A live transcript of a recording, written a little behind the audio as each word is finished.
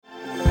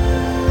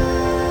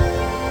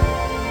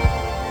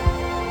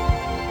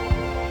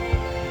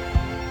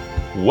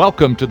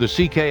Welcome to the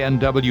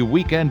CKNW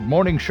Weekend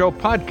Morning Show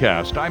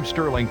podcast. I'm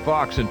Sterling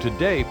Fox, and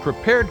today,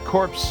 Prepared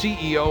Corp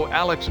CEO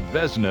Alex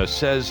Vesna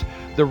says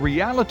the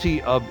reality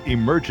of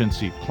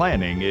emergency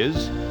planning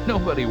is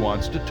nobody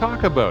wants to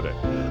talk about it.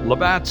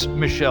 Labatt's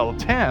Michelle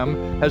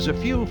Tam has a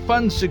few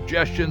fun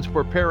suggestions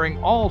for pairing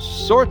all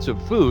sorts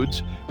of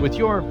foods with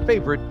your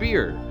favorite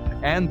beer.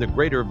 And the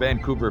Greater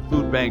Vancouver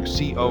Food Bank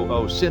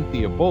COO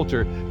Cynthia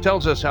Bolter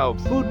tells us how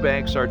food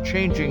banks are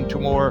changing to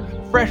more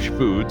fresh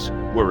foods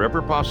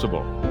wherever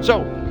possible.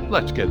 So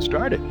let's get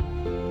started.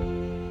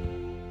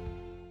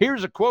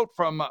 Here's a quote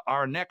from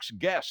our next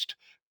guest.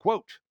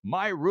 Quote,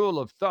 "My rule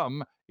of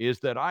thumb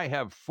is that I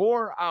have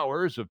 4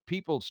 hours of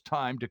people's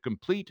time to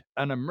complete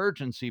an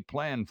emergency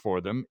plan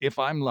for them if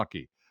I'm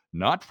lucky.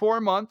 Not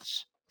 4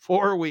 months,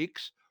 4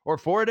 weeks, or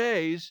 4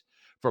 days.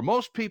 For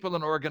most people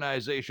and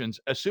organizations,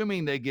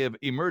 assuming they give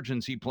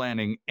emergency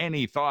planning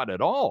any thought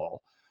at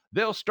all,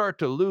 they'll start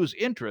to lose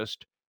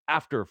interest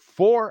after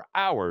 4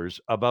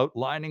 hours of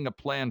outlining a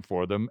plan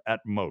for them at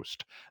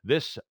most.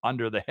 This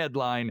under the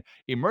headline,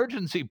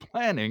 Emergency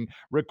Planning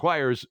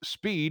Requires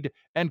Speed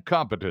and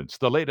Competence."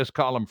 The latest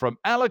column from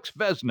Alex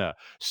Vesna,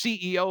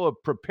 CEO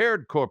of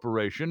Prepared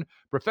Corporation,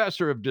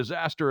 professor of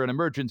disaster and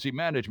emergency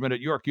management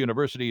at York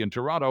University in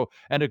Toronto,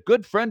 and a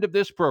good friend of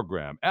this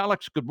program.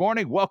 Alex, good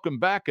morning, welcome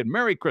back, and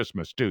Merry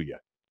Christmas to you.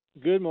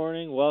 Good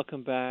morning,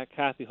 welcome back,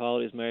 happy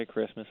holidays, Merry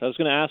Christmas. I was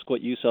going to ask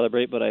what you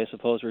celebrate, but I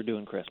suppose we're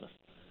doing Christmas.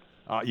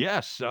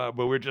 Yes,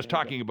 but we're just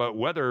talking about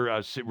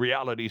weather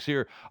realities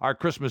here. Our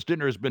Christmas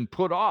dinner has been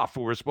put off.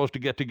 We're supposed to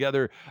get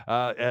together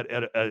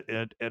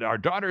at our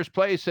daughter's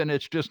place, and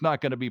it's just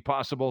not going to be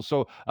possible.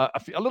 So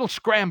a little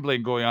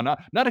scrambling going on.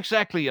 Not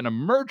exactly an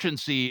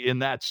emergency in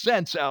that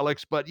sense,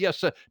 Alex, but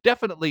yes,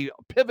 definitely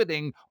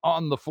pivoting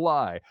on the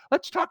fly.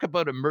 Let's talk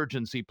about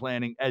emergency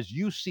planning as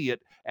you see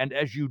it and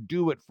as you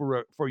do it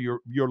for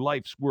your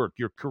life's work,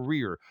 your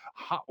career.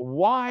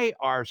 Why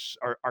are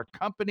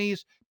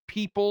companies,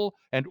 people,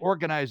 and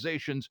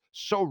organizations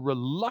so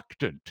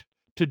reluctant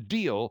to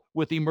deal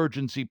with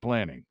emergency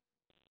planning?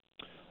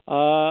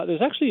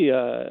 There's actually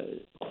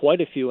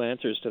quite a few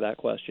answers to that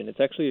question. It's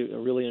actually a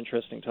really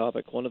interesting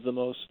topic. One of the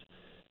most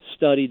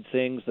studied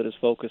things that is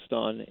focused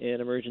on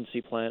in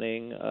emergency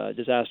planning,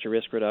 disaster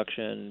risk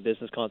reduction,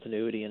 business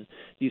continuity, and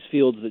these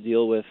fields that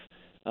deal with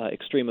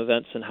extreme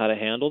events and how to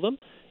handle them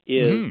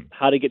is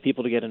how to get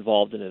people to get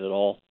involved in it at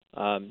all.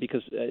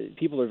 Because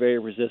people are very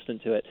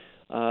resistant to it.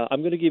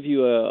 I'm going to give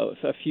you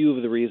a few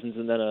of the reasons,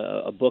 and then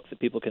a book that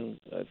people can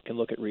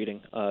look at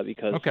reading,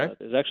 because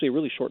there's actually a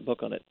really short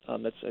book on it.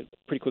 That's a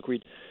pretty quick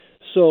read.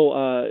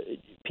 So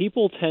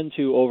people tend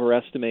to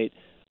overestimate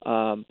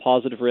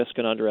positive risk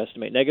and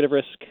underestimate negative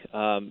risk.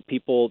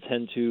 People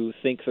tend to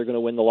think they're going to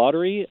win the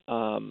lottery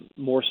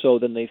more so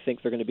than they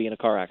think they're going to be in a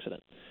car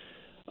accident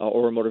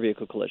or a motor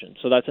vehicle collision.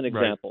 So that's an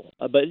example.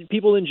 Right. But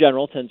people in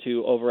general tend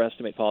to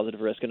overestimate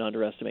positive risk and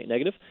underestimate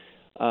negative.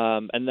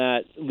 And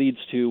that leads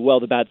to, well,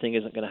 the bad thing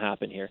isn't going to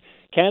happen here.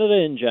 Canada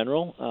in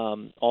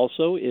general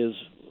also is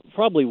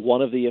probably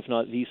one of the, if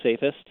not the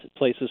safest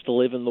places to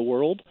live in the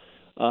world.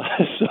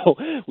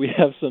 So we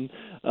have some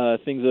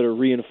things that are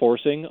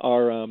reinforcing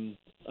our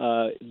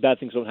bad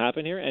things don't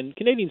happen here. And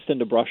Canadians tend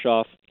to brush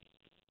off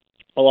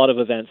a lot of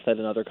events that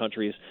in other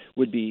countries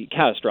would be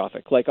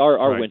catastrophic, like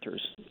our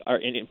winters, are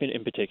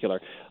in particular,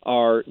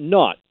 are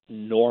not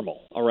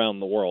normal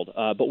around the world,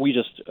 but we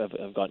just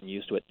have gotten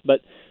used to it.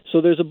 But so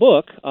there's a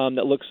book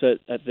that looks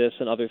at this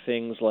and other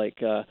things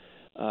like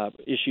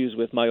issues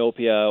with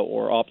myopia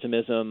or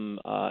optimism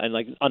and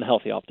like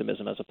unhealthy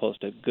optimism as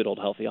opposed to good old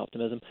healthy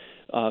optimism,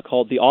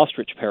 called The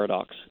Ostrich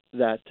Paradox.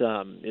 That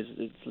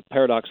it's a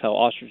paradox how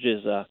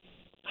ostriches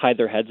hide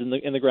their heads in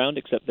the ground,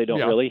 except they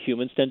don't really.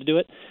 Humans tend to do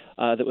it.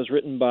 That was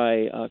written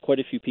by quite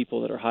a few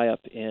people that are high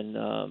up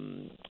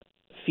in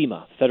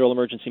FEMA, Federal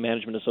Emergency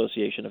Management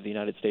Association of the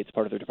United States,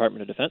 part of their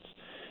Department of Defense.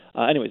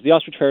 Anyways, the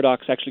Ostrich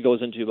Paradox actually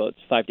goes into about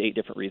 5 to 8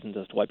 different reasons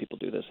as to why people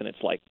do this, and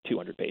it's like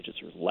 200 pages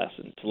or less,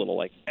 and it's a little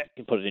like you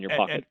can put it in your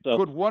pocket. So,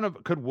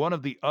 could one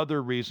of the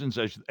other reasons,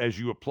 as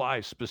you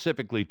apply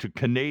specifically to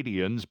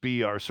Canadians,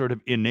 be our sort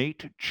of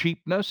innate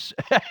cheapness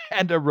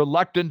and a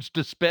reluctance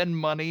to spend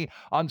money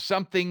on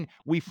something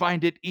we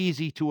find it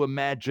easy to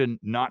imagine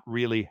not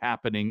really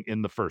happening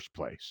in the first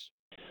place?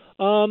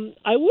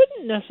 I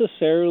wouldn't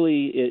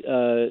necessarily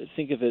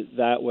think of it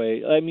that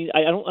way. I mean,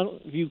 I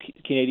don't view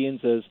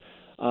Canadians as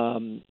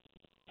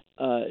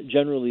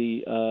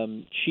generally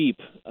cheap.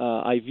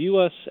 I view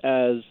us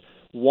as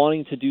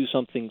wanting to do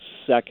something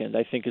second,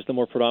 I think, is the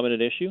more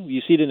predominant issue.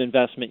 You see it in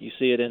investment. You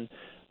see it in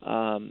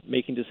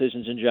making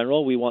decisions in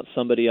general. We want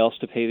somebody else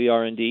to pay the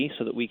R&D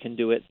so that we can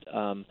do it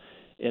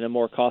in a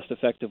more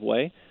cost-effective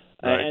way.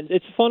 Right. And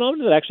it's a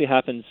phenomenon that actually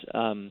happens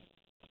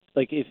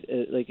like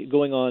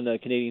going on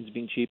Canadians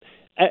being cheap.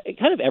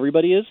 Kind of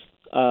everybody is.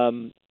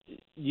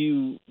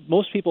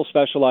 Most people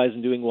specialize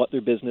in doing what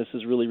their business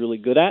is really, really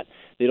good at.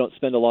 They don't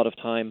spend a lot of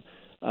time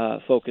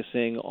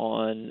focusing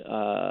on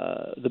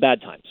the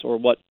bad times or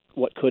what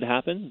what could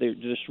happen. They're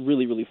just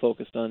really, really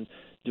focused on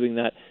doing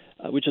that,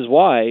 which is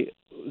why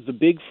the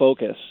big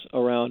focus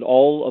around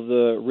all of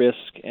the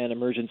risk and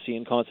emergency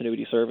and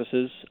continuity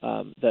services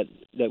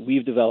that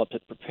we've developed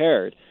at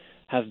Prepared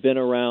have been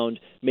around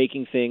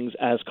making things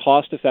as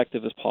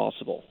cost-effective as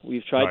possible.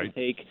 We've tried to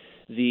take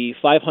the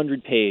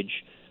 500-page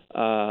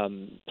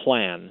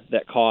plan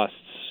that costs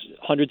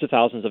hundreds of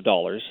thousands of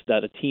dollars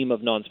that a team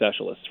of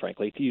non-specialists,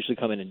 frankly, usually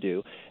come in and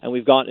do, and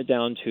we've gotten it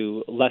down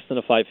to less than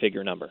a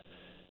five-figure number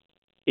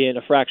in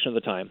a fraction of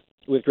the time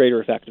with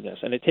greater effectiveness.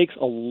 And it takes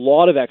a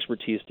lot of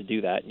expertise to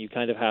do that. And you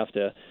kind of have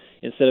to,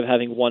 instead of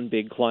having one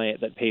big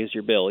client that pays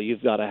your bill,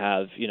 you've got to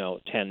have,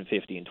 10,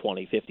 15,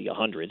 20, 50,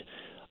 100.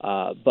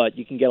 But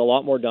you can get a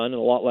lot more done in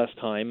a lot less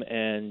time,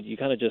 and you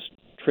kind of just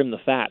trim the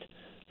fat,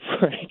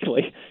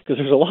 frankly, because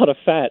there's a lot of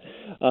fat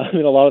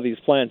in a lot of these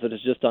plans that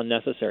is just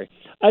unnecessary.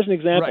 As an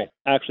example,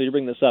 actually, to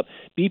bring this up,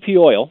 BP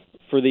Oil,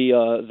 for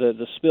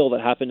the spill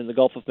that happened in the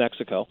Gulf of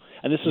Mexico,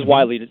 and this is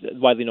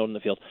widely known in the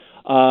field,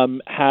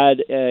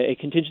 had a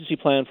contingency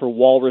plan for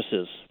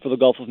walruses for the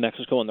Gulf of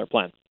Mexico in their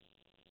plan.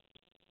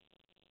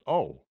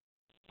 Oh.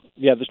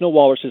 Yeah, there's no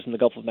walruses in the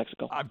Gulf of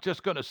Mexico. I'm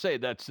just going to say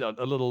that's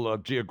a little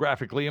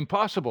geographically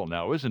impossible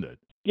now, isn't it?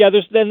 Yeah,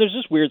 there's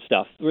just weird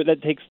stuff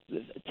that takes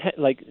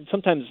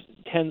sometimes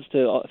 10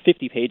 to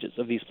 50 pages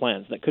of these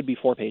plans that could be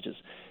 4 pages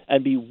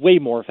and be way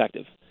more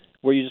effective,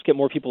 where you just get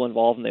more people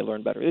involved and they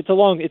learn better. It's a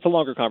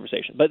longer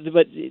conversation, but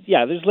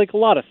yeah, there's like a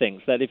lot of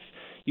things that if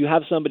you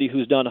have somebody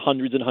who's done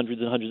hundreds and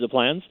hundreds and hundreds of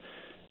plans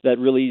that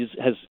really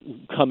has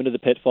come into the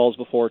pitfalls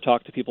before,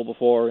 talked to people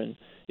before, and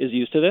is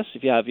used to this.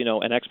 If you have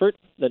an expert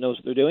that knows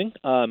what they're doing,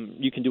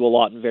 you can do a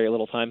lot in very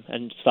little time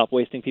and stop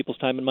wasting people's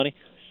time and money.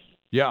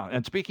 Yeah,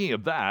 and speaking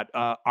of that,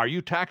 are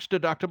you tax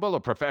deductible? A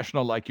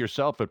professional like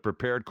yourself at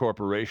Prepared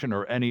Corporation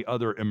or any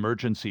other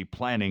emergency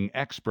planning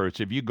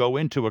experts, if you go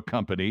into a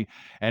company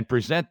and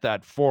present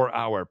that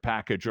 4-hour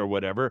package or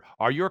whatever,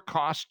 are your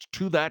costs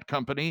to that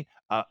company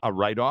a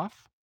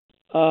write-off?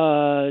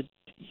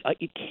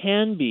 It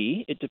can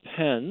be. It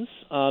depends.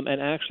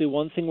 And actually,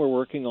 one thing we're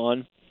working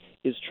on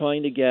is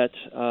trying to get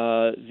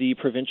the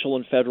provincial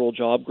and federal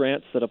job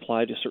grants that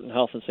apply to certain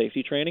health and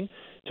safety training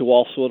to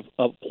also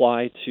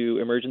apply to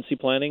emergency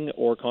planning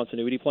or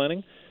continuity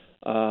planning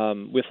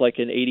with like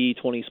an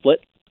 80-20 split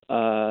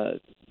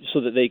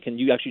so that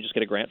you actually just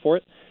get a grant for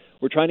it.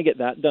 We're trying to get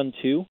that done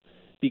too,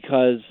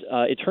 because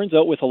it turns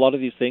out with a lot of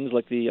these things,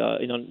 like the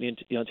in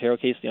the Ontario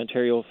case, the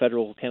Ontario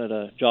Federal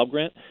Canada Job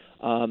Grant,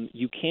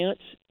 you can't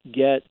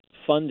get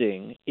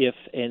funding if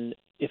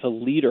a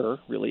leader,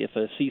 really, if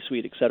a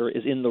C-suite, et cetera,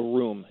 is in the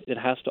room. It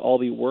has to all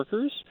be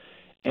workers.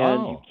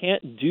 And you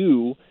can't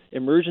do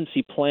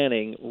emergency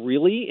planning,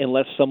 really,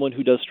 unless someone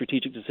who does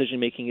strategic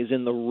decision-making is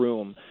in the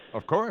room.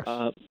 Of course.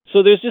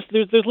 So there's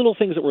little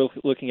things that we're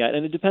looking at,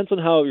 and it depends on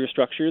how you're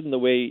structured and the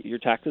way your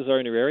taxes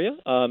are in your area.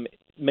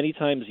 Many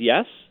times,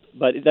 yes,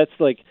 but that's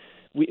like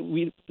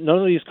we none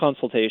of these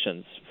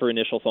consultations for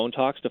initial phone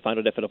talks to find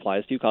out if it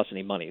applies to you cost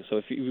any money. So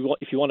if you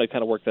want to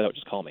kind of work that out,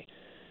 just call me.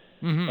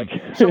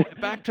 Mm-hmm. So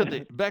back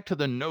to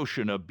the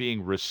notion of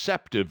being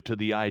receptive to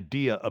the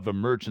idea of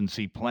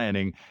emergency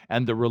planning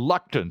and the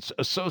reluctance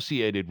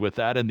associated with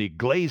that and the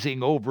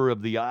glazing over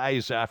of the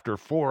eyes after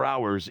 4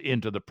 hours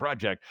into the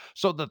project.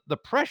 So the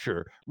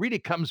pressure really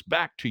comes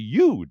back to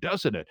you,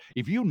 doesn't it?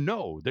 If you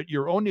know that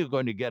you're only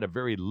going to get a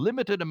very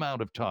limited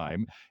amount of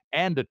time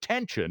and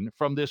attention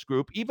from this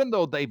group, even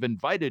though they've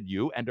invited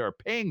you and are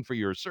paying for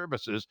your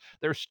services,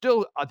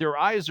 their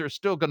eyes are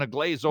still going to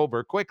glaze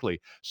over quickly.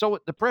 So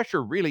the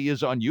pressure really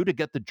is on you to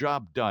get the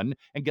job done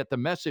and get the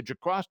message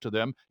across to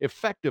them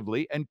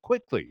effectively and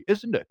quickly,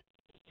 isn't it?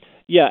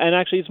 Yeah, and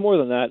actually, it's more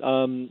than that.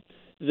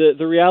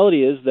 The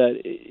reality is that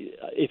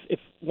if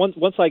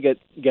once I get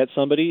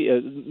somebody,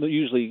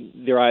 usually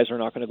their eyes are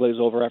not going to glaze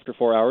over after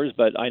 4 hours.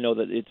 But I know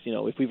that it's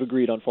if we've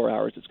agreed on 4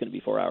 hours, it's going to be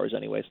 4 hours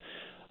anyways.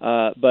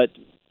 But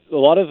a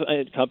lot of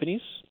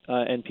companies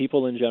and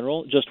people in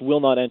general just will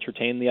not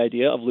entertain the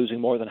idea of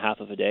losing more than half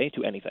of a day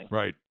to anything.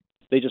 Right.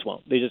 They just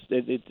won't.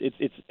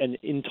 It's an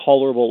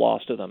intolerable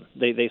loss to them.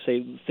 They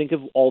say, think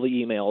of all the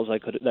emails I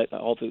could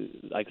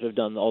have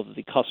done, all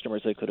the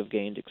customers I could have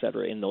gained, et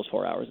cetera, in those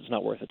 4 hours. It's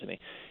not worth it to me,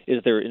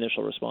 is their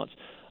initial response.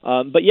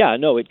 But yeah,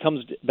 no, it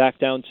comes back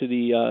down to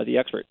the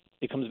expert.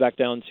 It comes back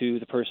down to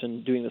the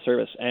person doing the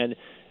service and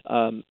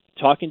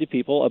talking to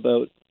people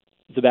about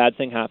the bad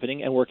thing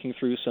happening and working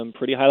through some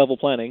pretty high level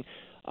planning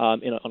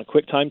on a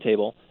quick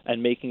timetable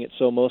and making it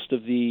so most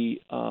of the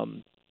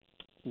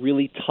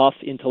really tough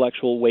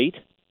intellectual weight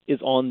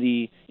is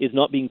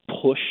not being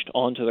pushed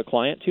onto the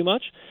client too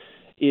much,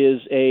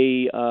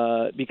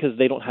 because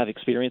they don't have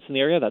experience in the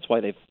area. That's why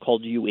they've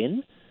called you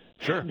in.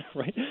 Sure.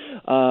 Right.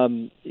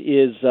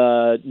 Is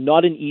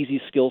not an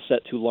easy skill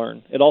set to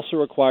learn. It also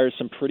requires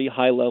some pretty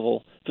high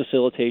level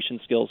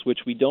facilitation skills, which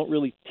we don't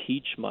really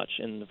teach much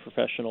in the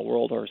professional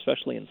world, or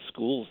especially in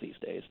schools these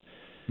days.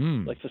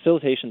 Like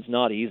facilitation's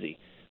not easy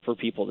for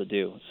people to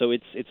do. So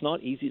it's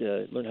not easy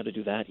to learn how to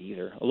do that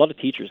either. A lot of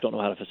teachers don't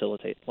know how to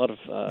facilitate. A lot of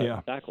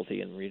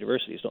faculty in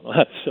universities don't know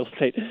how to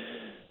facilitate.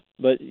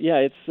 But yeah,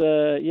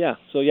 it's yeah.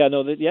 So yeah,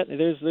 no, yeah.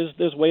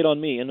 There's weight on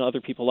me and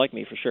other people like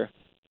me for sure.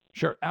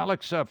 Sure.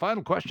 Alex,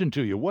 final question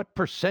to you. What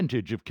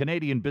percentage of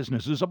Canadian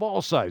businesses of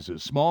all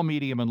sizes, small,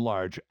 medium, and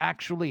large,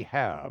 actually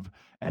have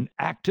an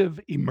active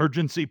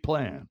emergency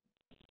plan?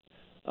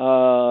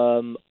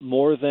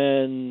 More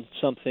than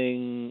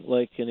something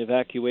like an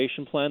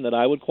evacuation plan that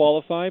I would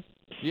qualify,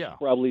 Yeah.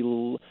 probably,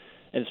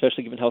 and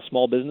especially given how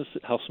small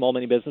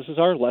many businesses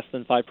are, less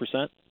than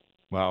 5%,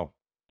 Wow.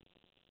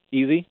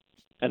 easy,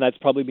 and that's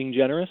probably being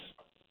generous.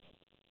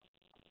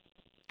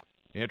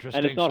 Interesting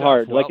And it's not stuff.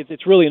 hard. Well, Like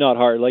it's really not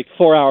hard. Like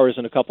 4 hours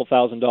and a couple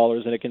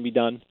 $1,000s, and it can be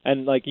done.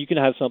 And like you can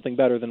have something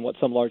better than what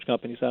some large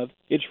companies have.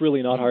 It's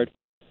really not hard.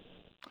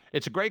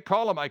 it's a great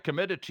column. I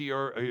committed to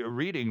your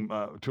reading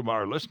to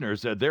our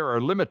listeners that there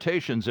are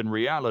limitations and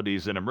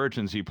realities in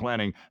emergency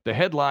planning. The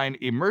headline,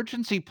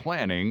 Emergency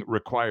Planning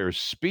Requires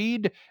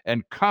Speed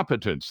and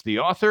Competence. The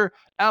author,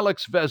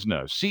 Alex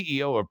Vesna,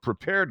 CEO of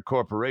Prepared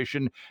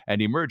Corporation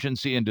and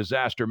Emergency and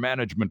Disaster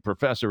Management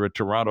Professor at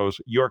Toronto's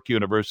York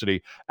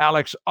University.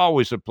 Alex,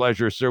 always a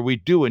pleasure, sir. We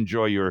do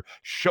enjoy your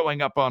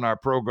showing up on our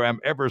program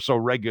ever so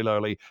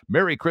regularly.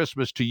 Merry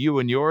Christmas to you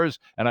and yours,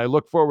 and I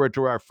look forward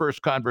to our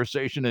first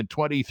conversation in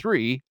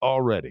 23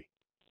 already.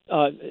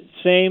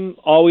 Same,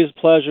 always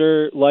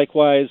pleasure.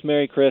 Likewise,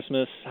 Merry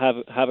Christmas.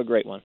 Have a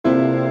great one.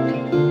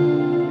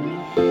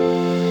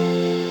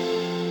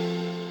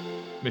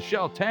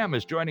 Michelle Tam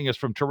is joining us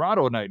from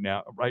Toronto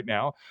right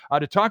now,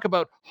 to talk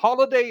about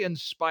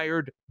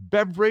holiday-inspired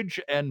beverage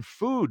and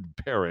food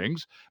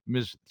pairings.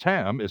 Ms.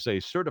 Tam is a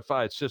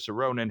certified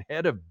Cicerone and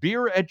head of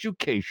beer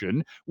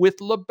education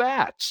with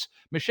Labatt's.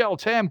 Michelle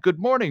Tam, good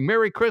morning,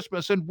 Merry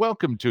Christmas, and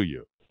welcome to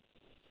you.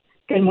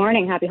 Good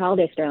morning. Happy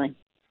holidays, Sterling.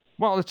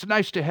 Well, it's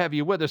nice to have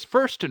you with us.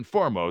 First and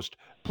foremost,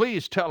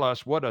 please tell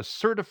us what a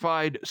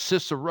certified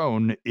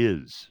Cicerone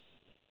is.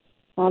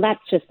 Well,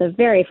 that's just a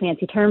very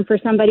fancy term for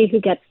somebody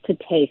who gets to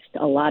taste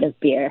a lot of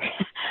beer.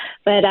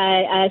 But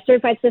a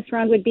certified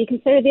Cicerone would be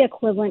considered the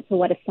equivalent to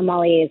what a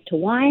sommelier is to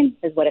wine,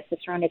 is what a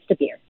Cicerone is to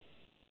beer.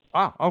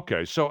 Ah,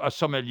 okay. So a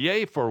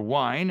sommelier for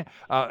wine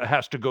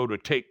has to go to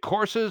take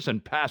courses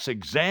and pass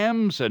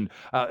exams and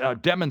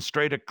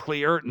demonstrate a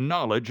clear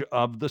knowledge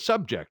of the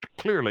subject.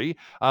 Clearly,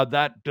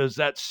 does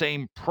that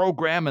same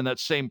program and that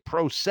same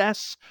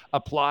process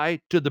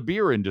apply to the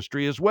beer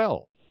industry as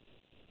well?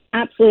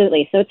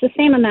 Absolutely. So it's the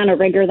same amount of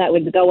rigor that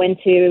would go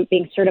into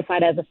being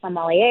certified as a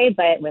sommelier,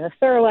 but with a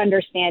thorough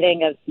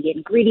understanding of the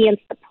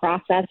ingredients, the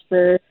process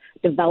for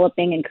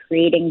developing and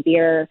creating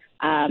beer,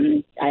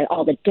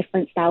 all the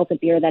different styles of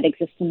beer that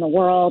exist in the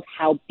world,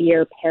 how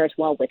beer pairs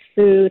well with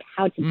food,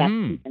 how to best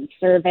even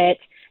serve it,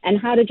 and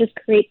how to just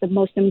create the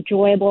most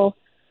enjoyable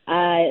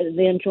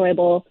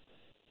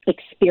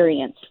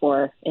experience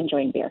for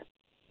enjoying beer.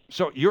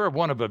 So you're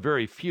one of a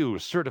very few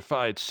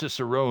certified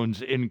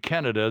Cicerones in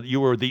Canada. You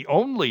were the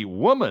only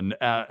woman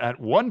at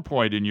one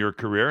point in your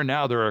career.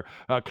 Now there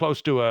are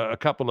close to a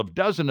couple of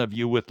dozen of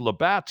you with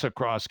Labatt's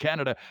across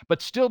Canada.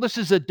 But still, this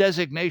is a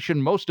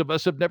designation most of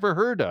us have never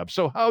heard of.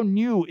 So how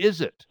new is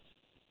it?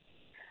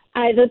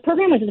 The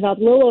program was developed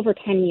a little over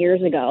 10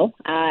 years ago.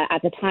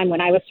 At the time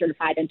when I was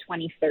certified in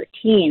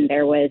 2013,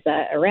 there was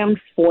around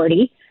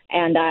 40.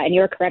 And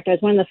you're correct, I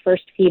was one of the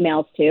first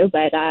females too.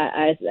 But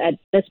at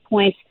this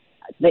point,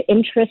 the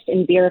interest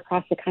in beer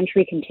across the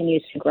country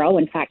continues to grow.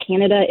 In fact,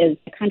 Canada is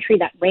the country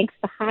that ranks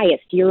the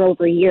highest year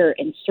over year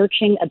in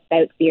searching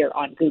about beer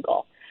on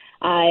Google.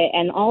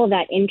 And all of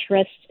that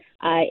interest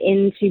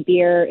into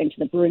beer, into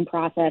the brewing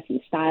process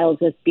and styles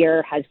of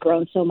beer has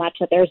grown so much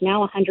that there's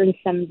now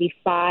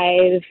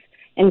 175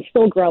 and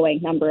still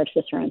growing number of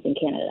Cicerones in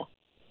Canada.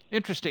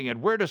 Interesting.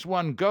 And where does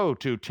one go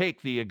to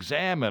take the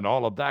exam and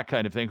all of that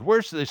kind of thing?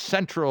 Where's the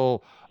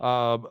central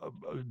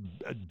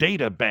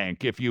data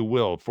bank, if you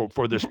will,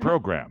 for this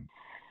program?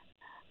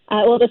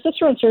 Well, the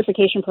Cicerone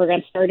certification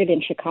program started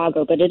in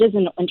Chicago, but it is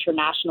an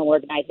international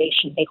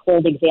organization. They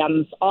hold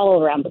exams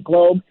all around the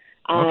globe,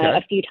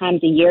 a few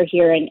times a year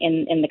here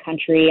in the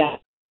country.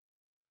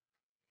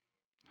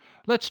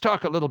 Let's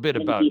talk a little bit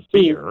about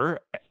beer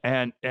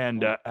and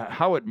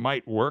how it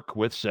might work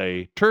with,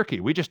 say,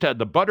 turkey. We just had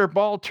the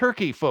Butterball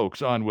Turkey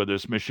folks on with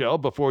us, Michelle,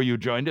 before you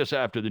joined us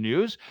after the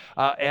news.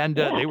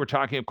 They were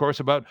talking, of course,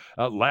 about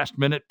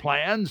last-minute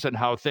plans and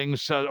how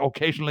things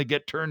occasionally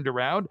get turned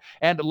around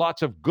and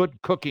lots of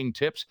good cooking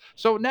tips.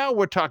 So now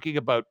we're talking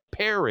about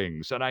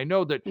pairings. And I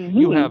know that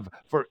you have,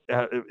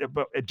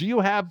 do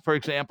you have, for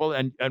example,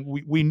 and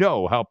we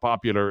know how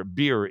popular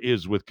beer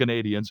is with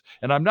Canadians,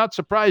 and I'm not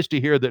surprised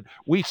to hear that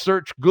we search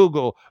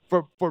Google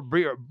for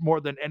beer more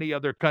than any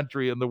other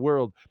country in the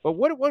world. But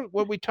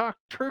when we talk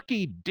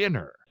turkey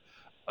dinner,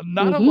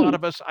 not a lot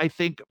of us, I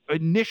think,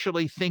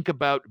 initially think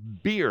about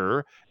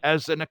beer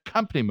as an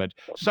accompaniment.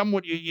 Some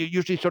would you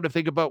usually sort of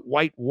think about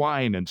white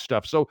wine and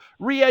stuff. So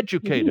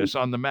re-educate us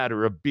on the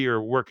matter of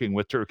beer working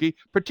with turkey,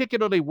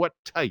 particularly what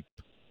type.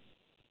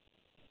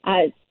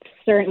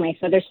 Certainly.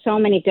 So there's so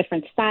many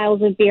different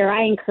styles of beer.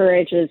 I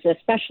encourage,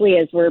 especially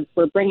as we're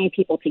bringing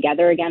people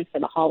together again for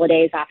the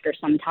holidays after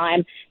some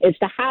time, is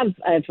to have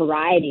a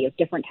variety of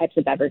different types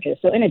of beverages.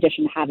 So in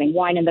addition to having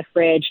wine in the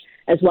fridge,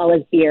 as well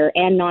as beer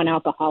and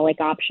non-alcoholic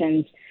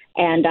options.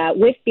 And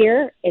with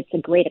beer, it's a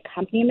great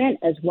accompaniment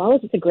as well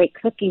as it's a great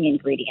cooking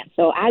ingredient.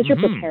 So as you're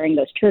preparing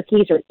those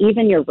turkeys or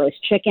even your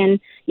roast chicken,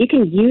 you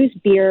can use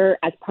beer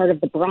as part of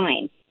the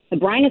brine. The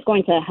brine is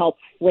going to help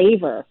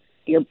flavor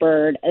your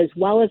bird as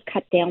well as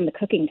cut down the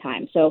cooking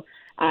time. So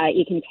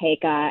you can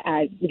take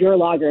your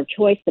lager of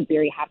choice, the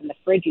beer you have in the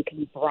fridge. You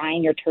can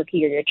brine your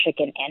turkey or your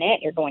chicken in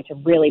it. You're going to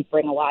really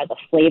bring a lot of the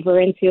flavor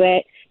into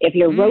it. If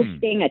you're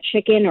roasting a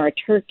chicken or a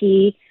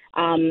turkey,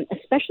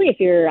 especially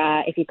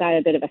if you've got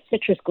a bit of a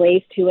citrus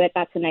glaze to it,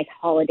 that's a nice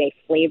holiday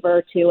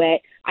flavor to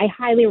it. I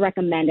highly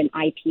recommend an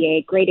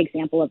IPA. Great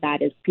example of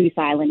that is Goose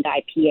Island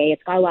IPA.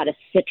 It's got a lot of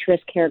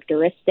citrus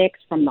characteristics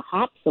from the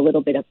hops, a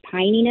little bit of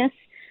pininess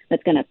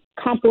that's going to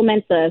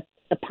complement the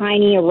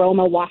piney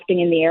aroma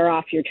wafting in the air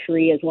off your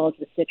tree, as well as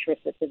the citrus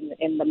that's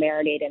in the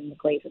marinade and the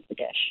glaze of the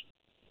dish.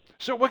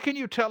 So what can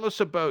you tell us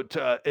about,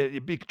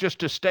 just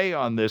to stay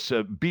on this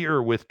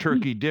beer with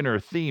turkey dinner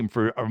theme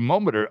for a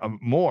moment or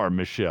more,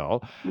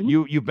 Michelle?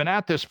 You've been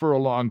at this for a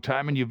long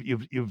time, and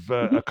you've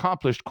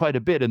accomplished quite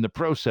a bit in the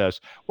process.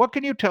 What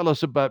can you tell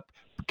us about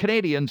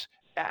Canadians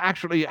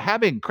actually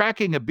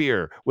cracking a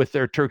beer with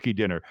their turkey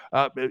dinner?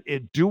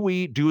 Do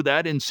we do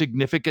that in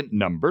significant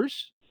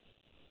numbers?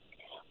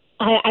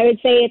 I would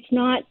say it's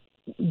not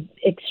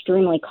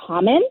extremely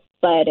common,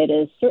 but it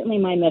is certainly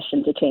my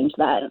mission to change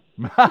that.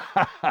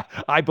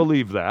 I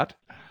believe that.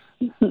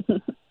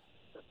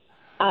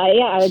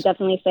 I would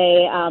definitely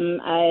say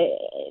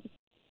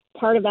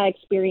part of that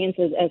experience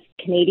as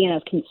Canadian,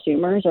 as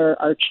consumers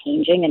are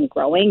changing and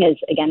growing is,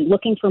 again,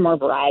 looking for more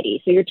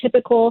variety. So your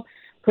typical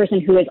person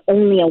who is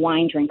only a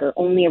wine drinker,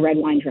 only a red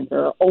wine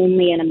drinker, or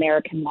only an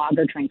American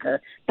lager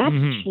drinker, that's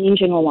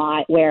changing a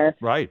lot where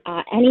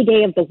any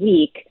day of the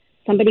week,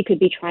 somebody could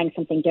be trying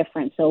something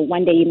different. So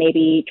one day you may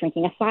be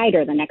drinking a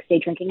cider, the next day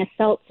drinking a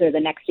seltzer, the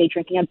next day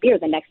drinking a beer,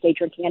 the next day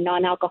drinking a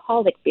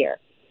non-alcoholic beer.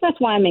 So that's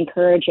why I'm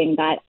encouraging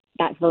that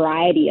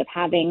variety of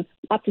having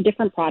lots of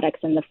different products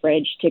in the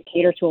fridge to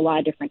cater to a lot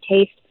of different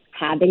tastes,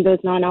 having those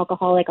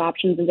non-alcoholic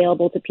options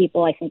available to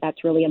people. I think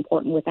that's really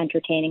important with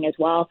entertaining as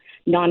well.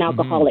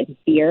 Non-alcoholic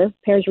beer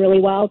pairs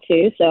really well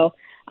too. So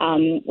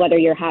whether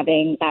you're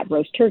having that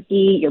roast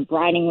turkey, you're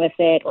brining with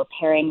it, or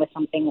pairing with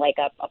something like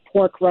a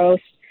pork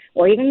roast,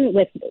 or even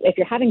if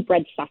you're having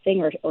bread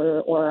stuffing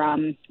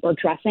or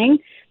dressing,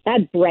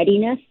 that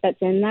breadiness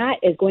that's in that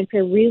is going to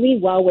pair really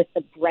well with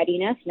the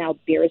breadiness. Now,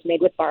 beer is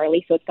made with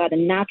barley, so it's got a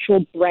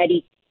natural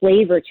bready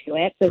flavor to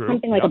it. So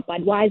something like a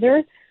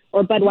Budweiser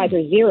or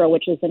Budweiser Zero,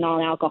 which is the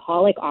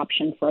non-alcoholic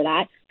option for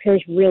that,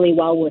 pairs really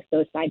well with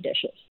those side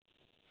dishes.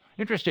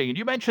 Interesting. And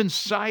you mentioned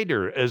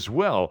cider as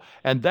well,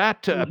 and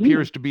that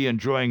appears to be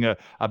enjoying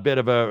a bit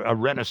of a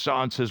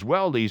renaissance as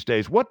well these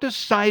days. What does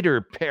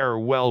cider pair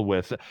well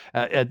with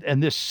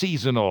and this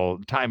seasonal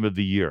time of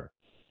the year?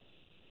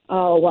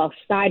 Oh, well,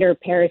 cider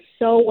pairs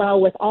so well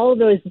with all of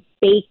those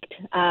baked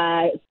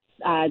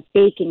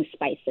baking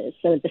spices.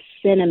 So the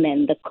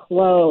cinnamon, the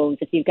cloves.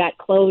 If you've got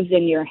cloves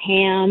in your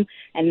ham,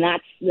 and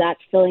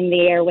that's filling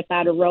the air with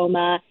that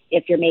aroma.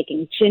 If you're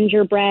making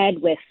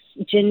gingerbread with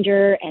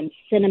ginger and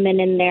cinnamon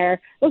in there,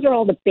 those are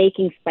all the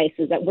baking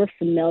spices that we're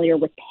familiar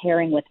with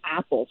pairing with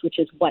apples, which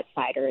is what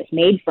cider is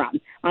made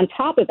from. On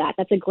top of that,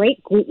 that's a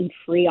great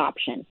gluten-free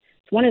option.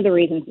 It's one of the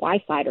reasons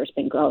why cider's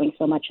been growing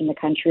so much in the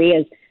country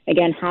is,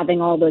 again, having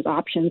all those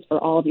options for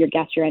all of your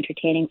guests you're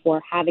entertaining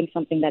for, having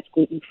something that's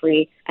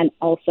gluten-free and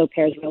also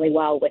pairs really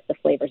well with the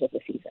flavors of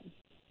the season.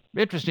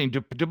 Interesting.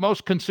 Do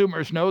most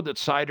consumers know that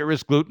cider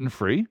is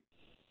gluten-free?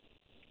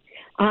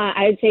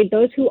 I would say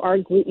those who are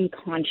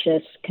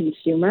gluten-conscious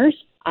consumers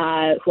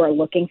who are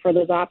looking for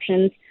those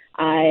options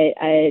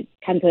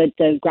tend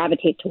to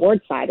gravitate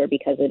towards cider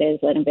because it is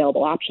an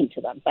available option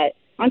to them. But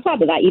on top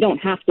of that, you don't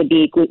have to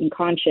be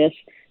gluten-conscious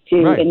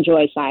to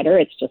enjoy cider.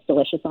 It's just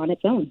delicious on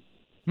its own.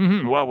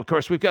 Well, of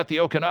course, we've got the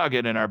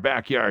Okanagan in our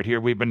backyard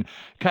here. We've been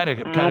kind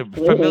of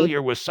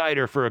familiar with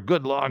cider for a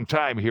good long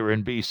time here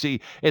in BC.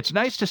 It's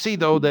nice to see,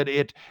 though, that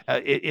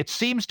it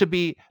seems to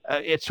be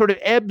it sort of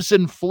ebbs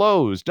and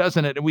flows,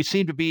 doesn't it? And we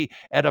seem to be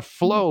at a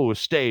flow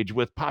stage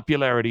with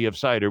popularity of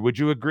cider. Would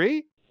you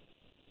agree?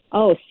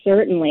 Oh,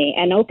 certainly.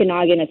 And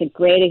Okanagan is a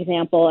great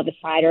example of a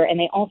cider, and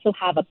they also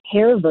have a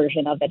pear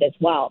version of it as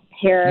well.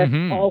 Pear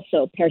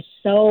also pairs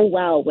so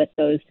well with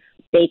those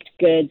baked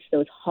goods,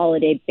 those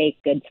holiday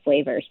baked goods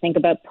flavors. Think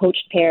about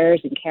poached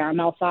pears and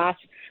caramel sauce.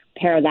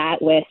 Pair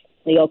that with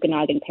the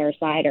Okanagan pear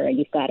cider, and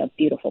you've got a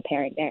beautiful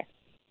pairing there.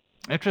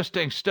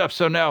 Interesting stuff.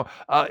 So now,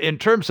 in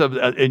terms of,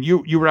 and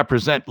you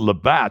represent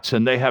Labatt's,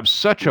 and they have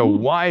such a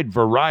wide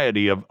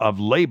variety of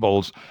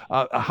labels.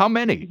 How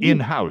many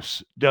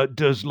in-house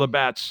does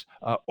Labatt's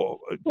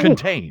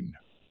contain?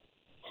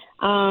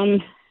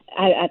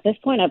 At this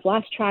point, I've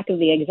lost track of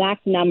the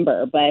exact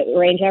number, but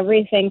range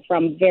everything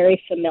from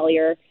very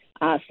familiar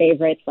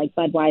favorites like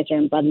Budweiser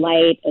and Bud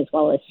Light, as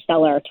well as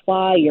Stella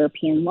Artois,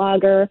 European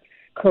Lager,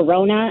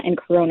 Corona and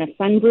Corona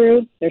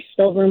Sunbrew. There's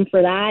still room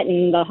for that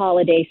in the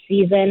holiday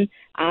season,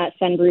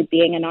 Sunbrew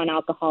being a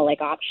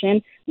non-alcoholic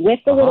option, with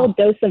a little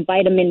dose of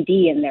vitamin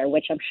D in there,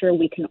 which I'm sure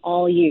we can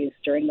all use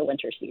during the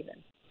winter season.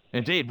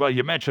 Indeed. Well,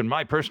 you mentioned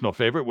my personal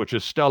favorite, which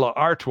is Stella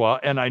Artois,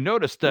 and I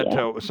noticed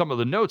that some of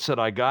the notes that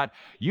I got,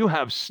 you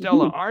have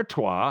Stella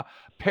Artois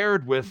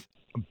paired with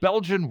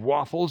Belgian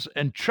waffles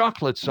and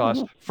chocolate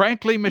sauce.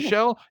 Frankly,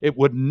 Michelle, it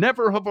would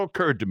never have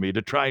occurred to me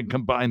to try and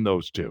combine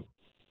those two.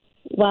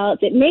 Well,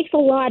 it makes a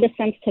lot of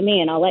sense to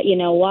me, and I'll let you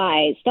know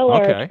why. Stella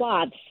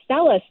Artois,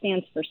 Stella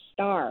stands for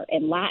star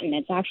in Latin.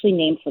 It's actually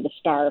named for the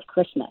Star of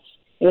Christmas.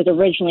 It was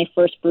originally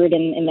first brewed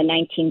in the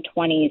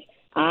 1920s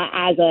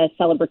as a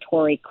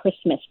celebratory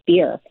Christmas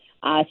beer.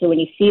 So when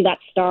you see that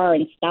star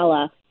in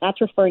Stella, that's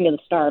referring to the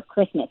Star of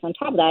Christmas. On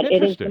top of that,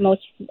 it is the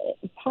most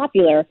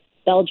popular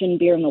Belgian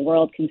beer in the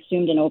world,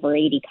 consumed in over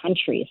 80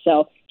 countries.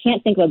 So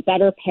can't think of a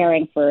better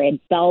pairing for a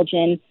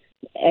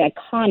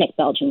iconic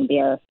Belgian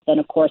beer than,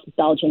 of course,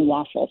 Belgian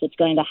waffles. It's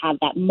going to have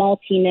that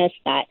maltiness,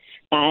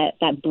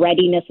 that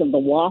breadiness of the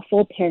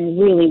waffle, pairing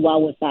really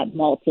well with that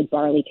malted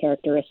barley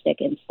characteristic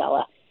in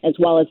Stella, as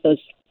well as those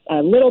a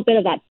little bit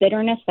of that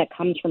bitterness that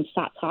comes from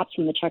Saaz hops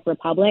from the Czech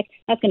Republic.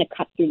 That's going to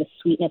cut through the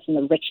sweetness and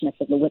the richness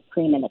of the whipped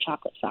cream and the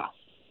chocolate sauce.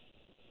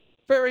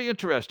 Very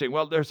interesting.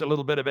 Well, there's a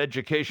little bit of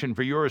education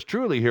for yours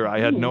truly here. I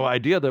had no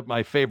idea that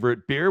my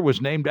favorite beer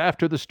was named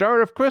after the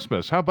Star of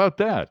Christmas. How about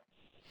that?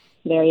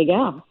 There you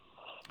go.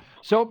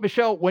 So,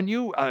 Michelle, when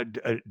you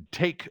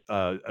take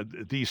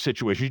these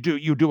situations,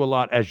 you do a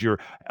lot as you're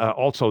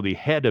also the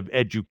head of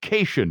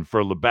education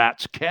for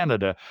Labatt's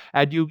Canada,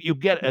 and you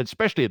get,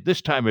 especially at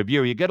this time of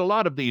year, you get a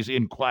lot of these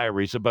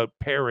inquiries about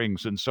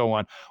pairings and so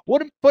on.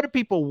 What do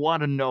people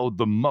want to know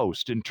the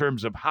most in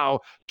terms of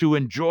how to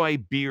enjoy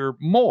beer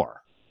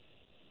more?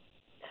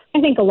 I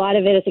think a lot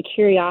of it is a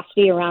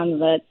curiosity around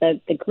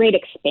the great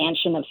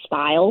expansion of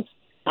styles.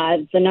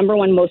 The number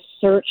one most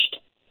searched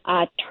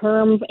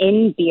term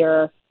in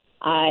beer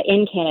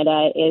in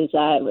Canada is,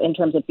 in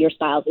terms of beer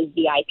styles, is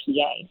the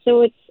IPA.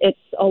 So it's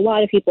a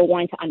lot of people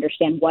wanting to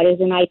understand what is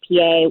an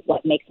IPA,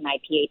 what makes an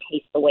IPA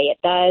taste the way it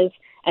does,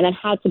 and then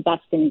how to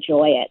best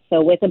enjoy it.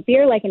 So with a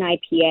beer like an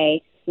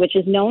IPA, which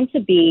is known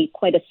to be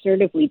quite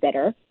assertively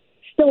bitter,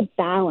 still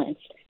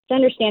balanced, it's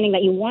understanding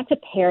that you want to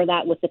pair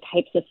that with the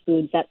types of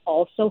foods that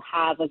also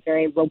have a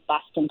very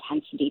robust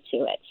intensity to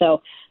it.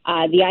 So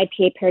the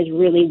IPA pairs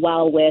really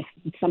well with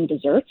some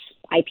desserts.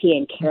 IPA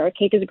and carrot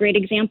cake is a great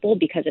example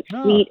because it's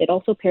sweet. It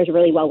also pairs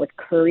really well with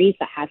curries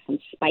that have some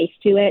spice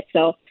to it.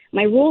 So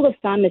my rule of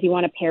thumb is you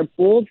want to pair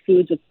bold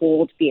foods with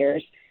bold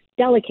beers,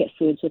 delicate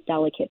foods with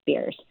delicate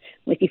beers.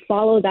 If you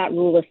follow that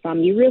rule of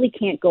thumb, you really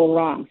can't go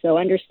wrong. So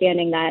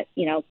understanding that,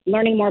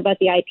 learning more about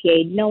the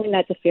IPA, knowing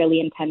that's a fairly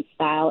intense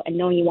style, and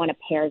knowing you want to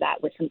pair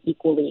that with some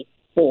equally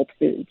bold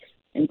foods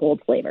and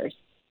bold flavors.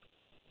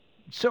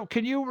 So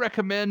can you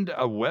recommend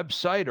a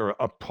website or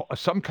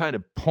some kind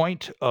of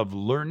point of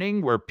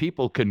learning where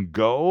people can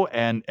go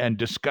and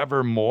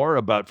discover more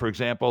about, for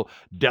example,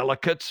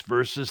 delicates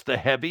versus the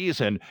heavies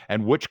and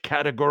which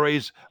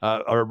categories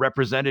are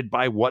represented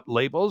by what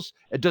labels?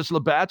 Does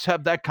Labatt's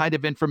have that kind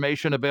of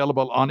information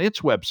available on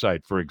its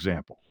website, for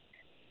example?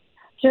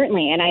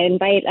 Certainly, and I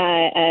invite,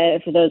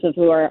 for those of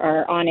you who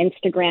are on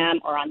Instagram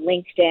or on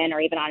LinkedIn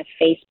or even on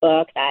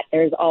Facebook, that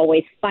there's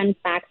always fun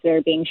facts that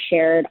are being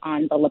shared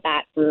on the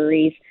Labatt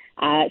Brewery's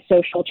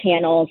social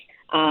channels,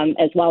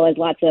 as well as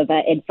lots of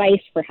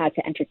advice for how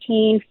to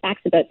entertain,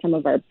 facts about some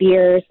of our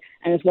beers,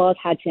 and as well as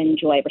how to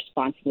enjoy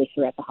responsibly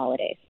throughout the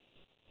holidays.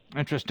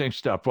 Interesting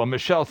stuff. Well,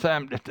 Michelle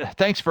Tham,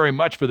 thanks very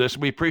much for this.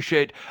 We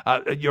appreciate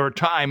your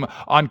time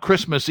on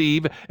Christmas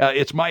Eve.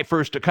 It's my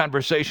first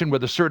conversation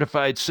with a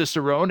certified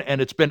Cicerone,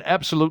 and it's been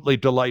absolutely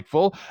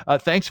delightful.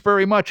 Thanks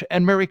very much,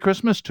 and Merry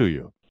Christmas to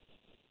you.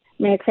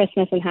 Merry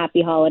Christmas and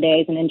Happy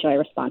Holidays, and enjoy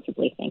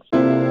responsibly. Thanks.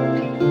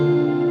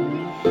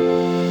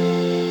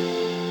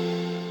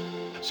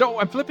 So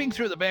I'm flipping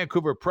through the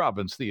Vancouver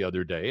province the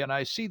other day, and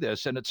I see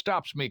this, and it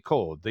stops me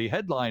cold. The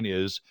headline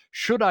is,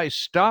 "Should I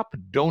stop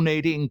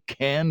donating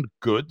canned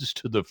goods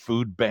to the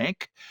food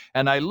bank?"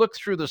 And I look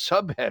through the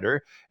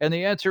subheader, and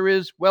the answer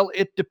is, well,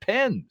 it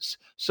depends.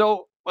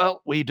 So,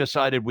 we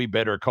decided we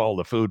better call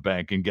the food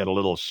bank and get a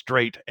little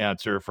straight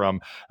answer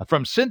from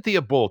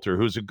Cynthia Bolter,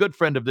 who's a good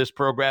friend of this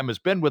program, has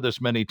been with us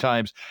many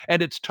times,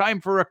 and it's time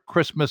for a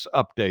Christmas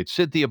update.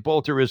 Cynthia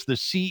Bolter is the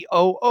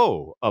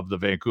COO of the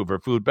Vancouver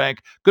Food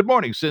Bank. Good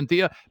morning,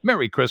 Cynthia.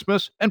 Merry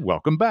Christmas and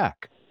welcome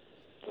back.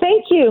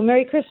 Thank you.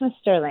 Merry Christmas,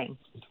 Sterling.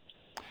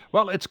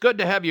 Well, it's good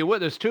to have you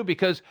with us, too,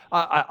 because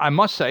I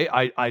must say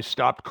I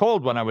stopped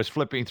cold when I was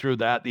flipping through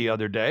that the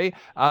other day.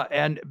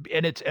 And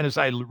as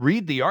I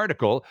read the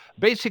article,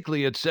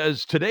 basically it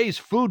says today's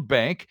food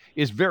bank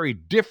is very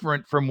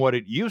different from what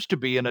it used to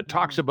be. And it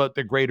talks about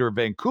the Greater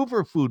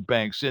Vancouver Food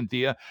Bank,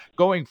 Cynthia,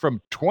 going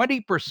from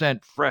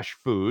 20% fresh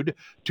food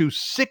to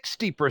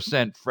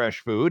 60% fresh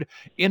food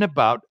in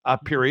about a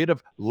period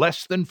of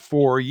less than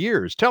 4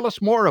 years. Tell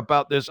us more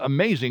about this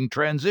amazing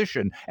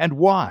transition and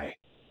why.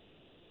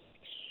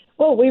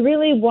 Well, we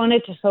really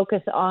wanted to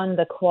focus on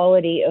the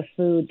quality of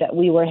food that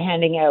we were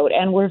handing out.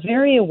 And we're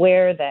very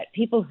aware that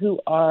people who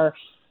are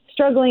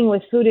struggling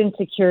with food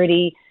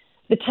insecurity,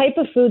 the type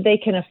of food they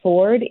can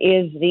afford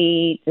is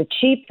the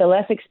cheap, the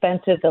less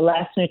expensive, the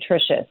less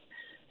nutritious.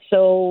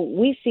 So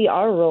we see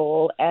our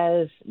role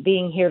as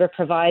being here to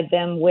provide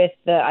them with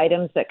the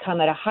items that come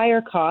at a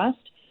higher cost,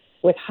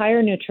 with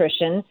higher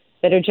nutrition,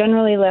 that are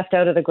generally left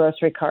out of the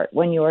grocery cart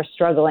when you are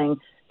struggling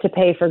to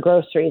pay for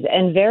groceries.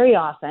 And very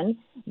often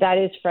that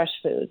is fresh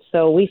food.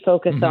 So we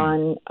focus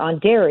on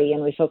dairy,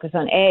 and we focus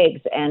on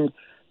eggs and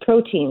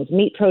proteins,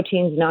 meat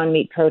proteins,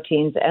 non-meat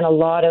proteins, and a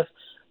lot of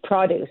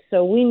produce.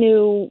 So we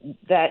knew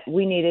that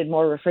we needed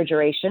more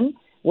refrigeration.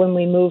 When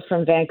we moved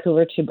from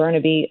Vancouver to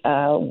Burnaby,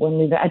 when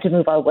we had to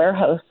move our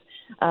warehouse,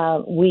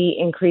 we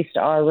increased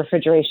our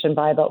refrigeration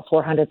by about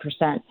 400%.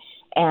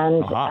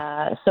 And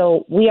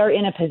so we are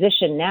in a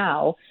position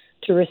now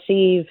to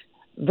receive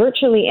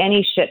virtually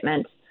any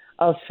shipment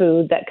of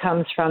food that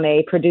comes from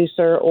a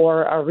producer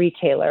or a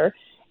retailer.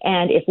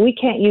 And if we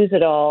can't use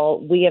it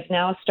all, we have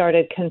now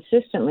started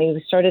consistently,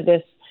 we started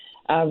this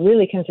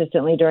really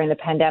consistently during the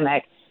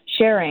pandemic,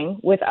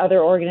 sharing with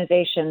other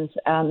organizations,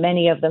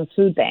 many of them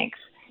food banks.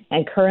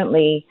 And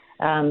currently,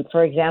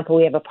 for example,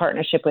 we have a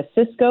partnership with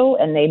Cisco,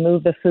 and they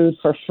move the food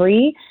for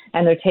free,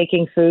 and they're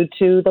taking food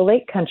to the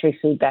Lake Country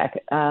Food Bank,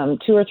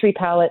 2 or 3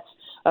 pallets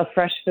of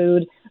fresh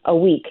food a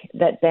week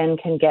that then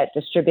can get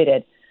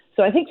distributed.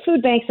 So I think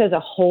food banks as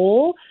a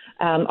whole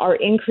are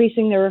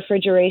increasing their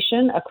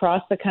refrigeration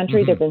across the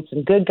country. There have been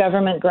some good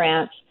government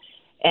grants,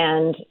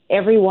 and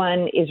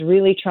everyone is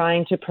really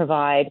trying to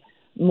provide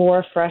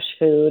more fresh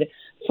food.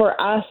 For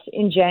us,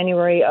 in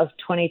January of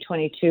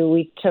 2022,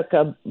 we took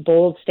a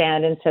bold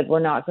stand and said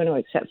we're not going to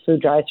accept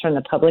food drives from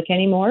the public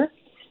anymore,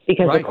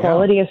 because the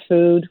quality of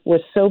food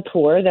was so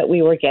poor that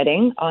we were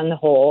getting on the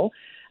whole.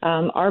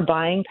 Our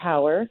buying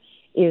power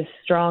is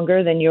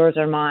stronger than yours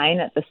or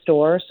mine at the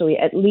store, so we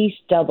at least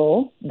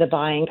double the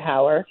buying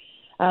power.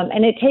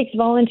 And it takes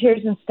volunteers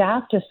and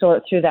staff to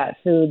sort through that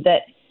food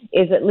that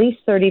is at least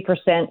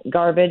 30%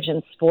 garbage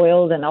and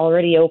spoiled and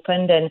already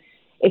opened, and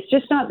it's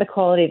just not the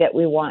quality that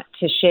we want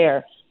to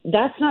share.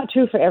 That's not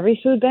true for every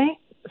food bank.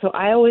 So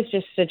I always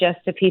just suggest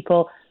to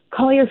people,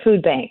 call your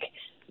food bank,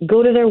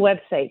 go to their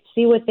website,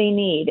 see what they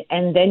need,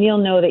 and then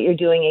you'll know that you're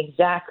doing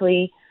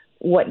exactly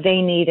what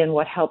they need and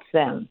what helps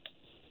them.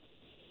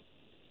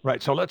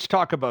 Right. So let's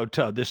talk about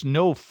this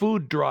no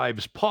food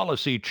drives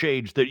policy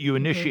change that you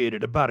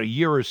initiated about a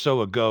year or so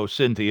ago,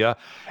 Cynthia.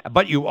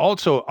 But you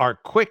also are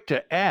quick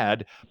to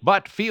add,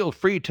 but feel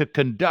free to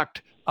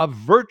conduct a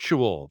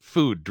virtual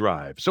food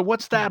drive. So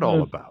what's that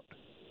all about?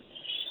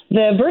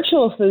 The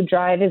virtual food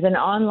drive is an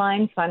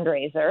online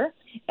fundraiser,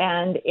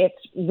 and it's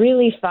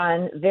really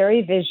fun,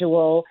 very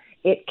visual.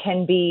 It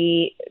can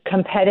be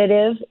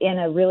competitive in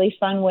a really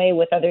fun way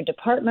with other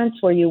departments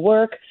where you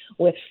work,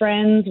 with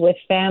friends, with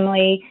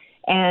family.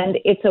 And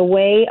it's a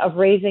way of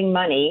raising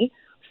money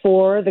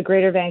for the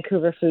Greater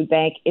Vancouver Food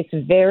Bank. It's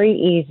very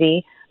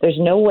easy. There's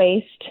no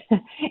waste.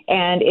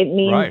 And it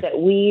means that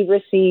we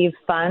receive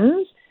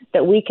funds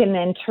that we can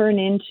then turn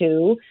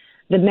into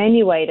the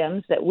menu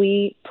items that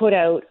we put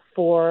out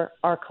for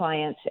our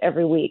clients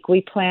every week.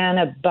 We plan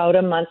about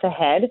a month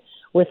ahead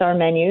with our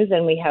menus,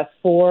 and we have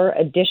 4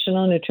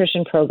 additional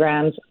nutrition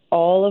programs,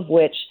 all of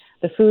which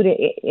the food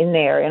in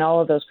there, in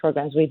all of those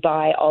programs, we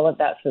buy all of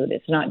that food.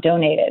 It's not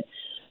donated.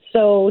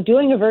 So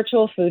doing a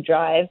virtual food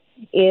drive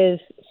is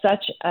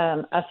such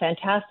a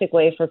fantastic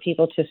way for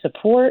people to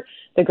support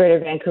the Greater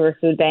Vancouver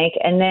Food Bank.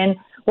 And then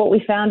what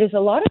we found is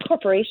a lot of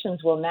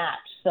corporations will match.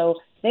 So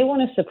they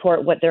want to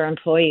support what their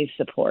employees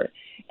support.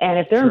 And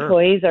if their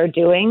employees are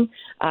doing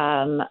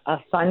a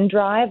fun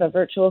drive, a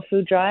virtual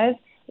food drive,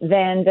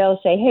 then they'll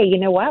say, hey, you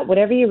know what?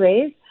 Whatever you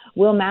raise,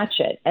 we'll match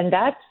it. And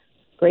that's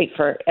great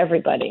for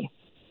everybody.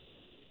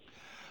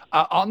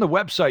 On the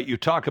website, you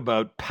talk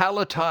about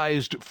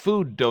palletized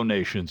food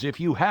donations. If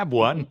you have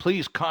one,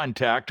 please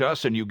contact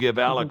us, and you give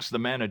Alex, the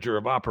manager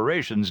of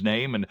operations,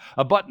 name and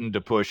a button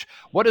to push.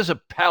 What is a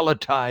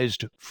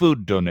palletized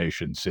food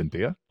donation,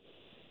 Cynthia?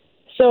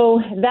 So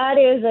that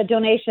is a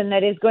donation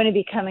that is going to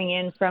be coming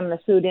in from the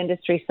food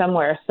industry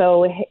somewhere.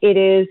 So it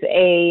is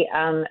a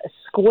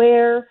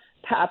square,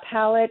 a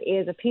pallet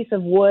is a piece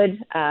of wood,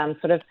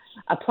 sort of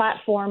a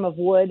platform of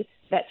wood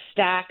that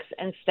stacks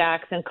and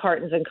stacks, and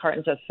cartons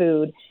of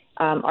food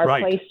are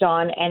placed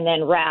on and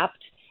then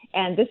wrapped.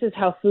 And this is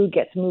how food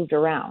gets moved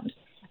around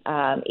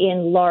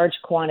in large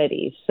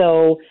quantities.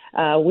 So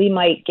we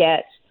might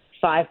get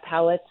 5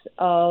 pallets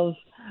of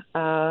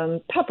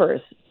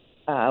peppers.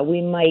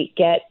 We might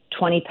get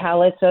 20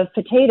 pallets of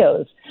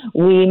potatoes.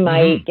 We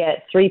might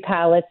get 3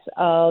 pallets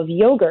of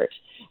yogurt.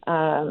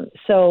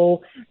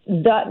 So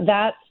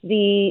that's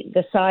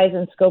the size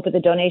and scope of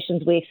the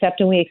donations we accept,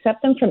 and we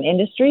accept them from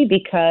industry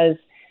because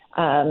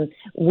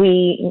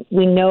we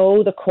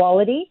know the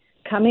quality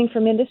coming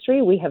from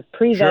industry. We have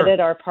pre-vetted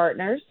our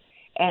partners,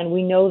 and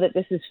we know that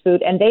this is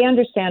food, and they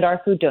understand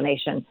our food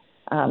donation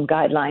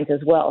guidelines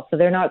as well. So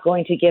they're not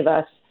going to give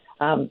us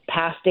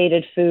past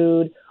dated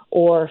food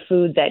or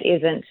food that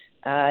isn't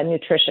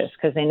nutritious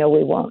because they know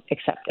we won't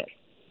accept it.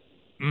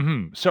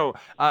 Mm-hmm. So,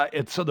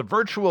 so the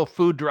virtual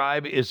food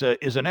drive is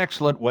an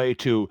excellent way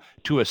to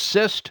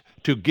assist,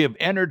 to give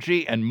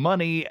energy and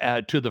money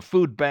to the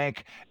food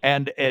bank,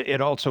 and it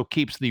also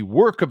keeps the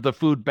work of the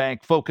food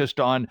bank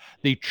focused on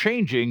the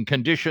changing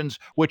conditions,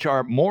 which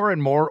are more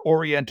and more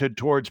oriented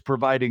towards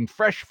providing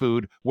fresh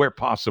food where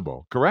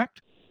possible.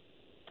 Correct?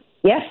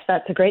 Yes,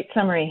 that's a great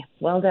summary.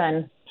 Well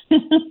done.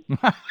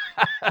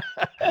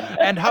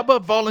 And how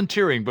about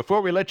volunteering?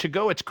 Before we let you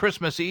go, it's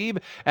Christmas Eve,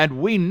 and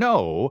we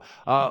know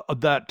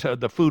that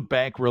the food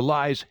bank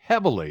relies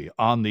heavily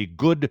on the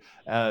good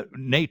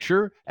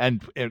nature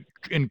and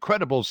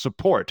incredible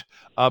support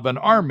of an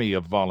army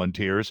of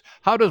volunteers.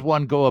 How does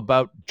one go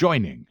about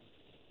joining?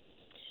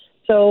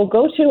 So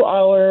go to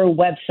our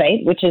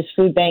website, which is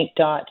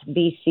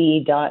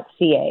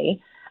foodbank.bc.ca.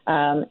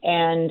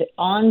 And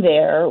on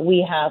there,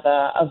 we have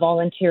a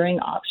volunteering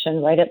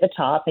option right at the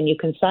top, and you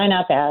can sign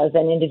up as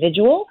an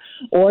individual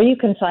or you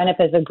can sign up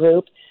as a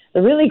group.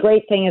 The really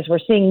great thing is we're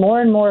seeing more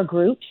and more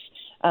groups.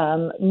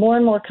 More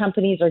and more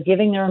companies are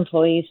giving their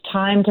employees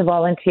time to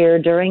volunteer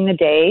during the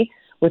day,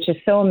 which is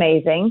so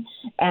amazing.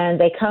 And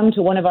they come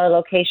to one of our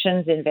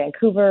locations in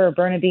Vancouver or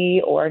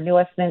Burnaby or New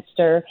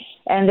Westminster,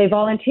 and they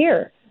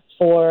volunteer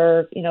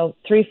for,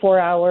 3-4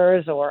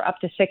 hours or up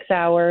to 6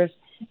 hours.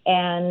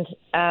 And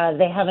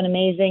they have an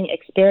amazing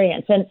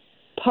experience. And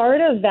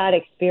part of that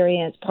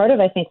experience,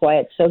 I think why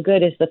it's so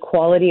good is the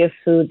quality of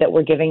food that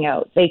we're giving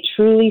out. They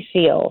truly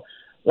feel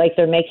like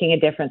they're making a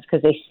difference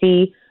because they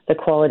see the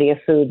quality of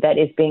food that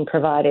is being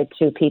provided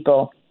to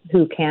people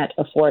who can't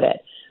afford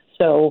it.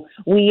 So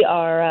we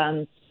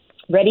are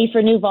ready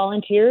for new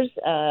volunteers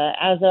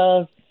as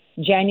of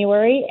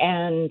January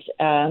and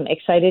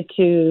excited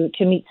to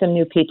meet some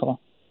new people.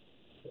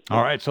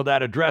 All right. So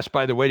that address,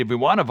 by the way, if you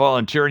want to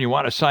volunteer and you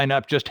want to sign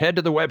up, just head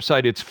to the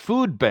website. It's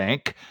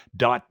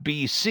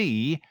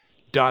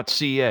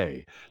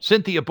foodbank.bc.ca.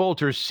 Cynthia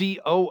Bolter,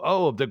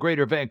 COO of the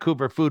Greater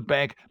Vancouver Food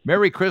Bank.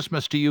 Merry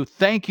Christmas to you.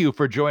 Thank you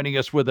for joining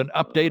us with an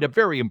update, a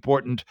very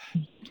important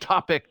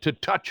topic to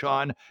touch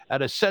on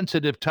at a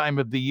sensitive time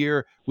of the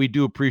year. We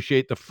do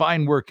appreciate the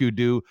fine work you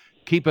do.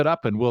 Keep it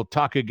up, and we'll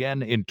talk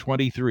again in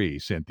 23,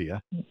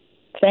 Cynthia.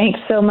 Thanks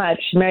so much.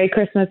 Merry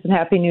Christmas and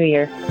Happy New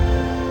Year.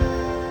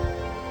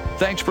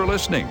 Thanks for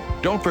listening.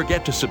 Don't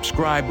forget to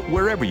subscribe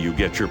wherever you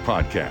get your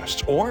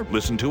podcasts or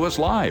listen to us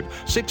live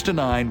 6 to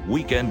 9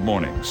 weekend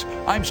mornings.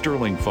 I'm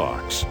Sterling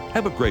Fox.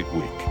 Have a great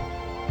week.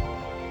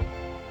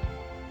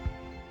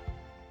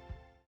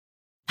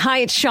 Hi,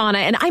 it's Shauna,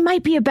 and I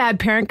might be a bad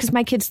parent because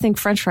my kids think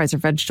French fries are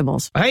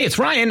vegetables. Hey, it's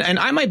Ryan, and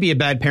I might be a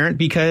bad parent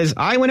because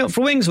I went out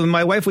for wings when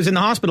my wife was in the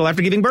hospital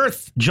after giving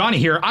birth. Johnny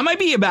here. I might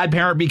be a bad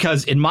parent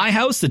because in my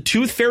house, the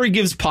tooth fairy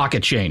gives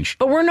pocket change.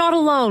 But we're not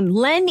alone.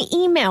 Len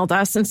emailed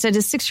us and said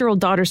his 6-year-old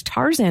daughter's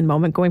Tarzan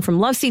moment going from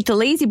love seat to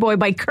lazy boy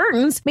by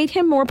curtains made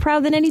him more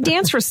proud than any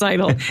dance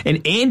recital.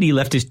 And Andy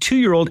left his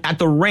 2-year-old at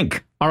the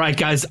rink. All right,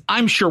 guys,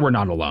 I'm sure we're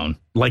not alone.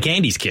 Like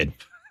Andy's kid.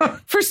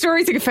 For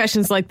stories and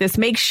confessions like this,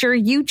 make sure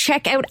you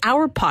check out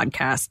our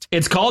podcast.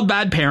 It's called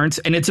Bad Parents,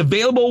 and it's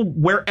available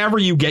wherever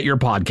you get your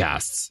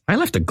podcasts. I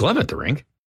left a glove at the rink.